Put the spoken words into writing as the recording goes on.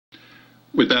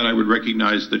With that, I would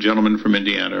recognize the gentleman from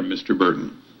Indiana, Mr.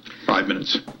 Burton. 5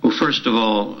 minutes. Well, first of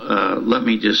all, let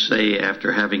me just say,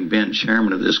 after having been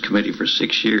chairman of this committee for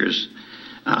 6 years,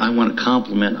 I want to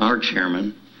compliment our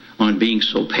chairman on being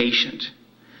so patient.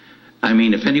 I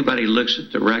mean, if anybody looks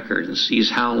at the record and sees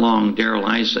how long Darrell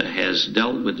Issa has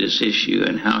dealt with this issue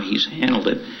and how he's handled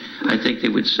it, I think they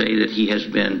would say that he has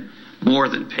been more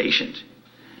than patient.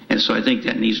 And so I think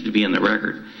that needs to be in the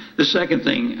record. The second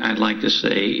thing I'd like to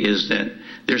say is that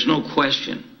there's no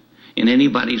question in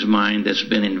anybody's mind that's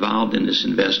been involved in this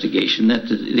investigation that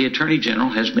the Attorney General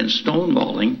has been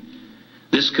stonewalling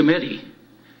this committee.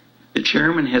 The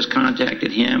chairman has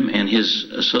contacted him and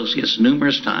his associates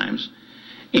numerous times,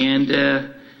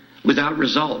 and without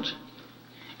result.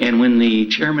 And when the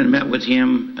chairman met with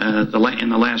him in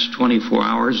the last 24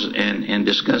 hours and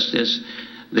discussed this,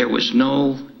 there was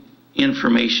no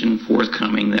information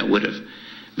forthcoming that would have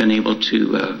been able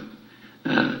to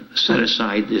set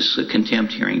aside this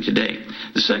contempt hearing today.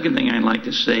 The second thing I'd like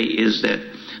to say is that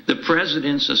the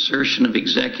president's assertion of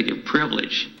executive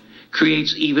privilege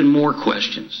creates even more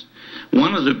questions.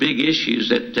 One of the big issues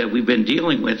that we've been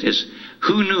dealing with is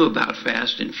who knew about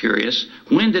Fast and Furious,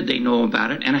 when did they know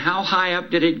about it, and how high up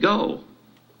did it go?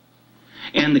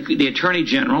 And the Attorney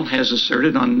General has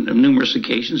asserted on numerous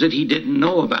occasions that he didn't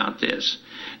know about this.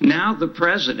 Now the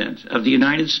President of the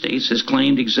United States has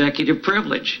claimed executive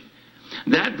privilege.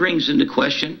 That brings into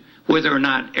question whether or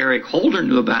not Eric Holder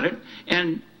knew about it,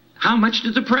 and how much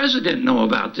did the President know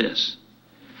about this?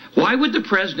 Why would the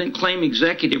President claim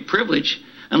executive privilege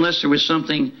unless there was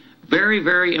something very,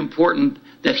 very important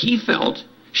that he felt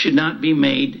should not be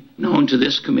made known to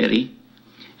this committee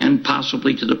and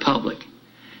possibly to the public?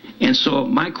 And so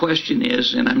my question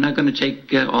is, and I'm not going to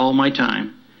take all my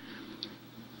time,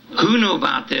 who knew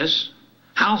about this?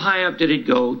 How high up did it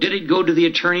go? Did it go to the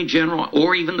Attorney General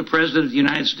or even the President of the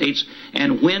United States?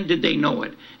 And when did they know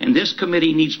it? And this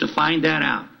committee needs to find that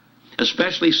out,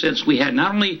 especially since we had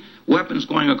not only weapons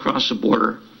going across the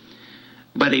border,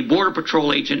 but a Border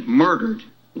Patrol agent murdered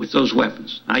with those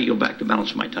weapons. I yield back the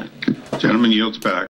balance of my time. Gentleman yields back.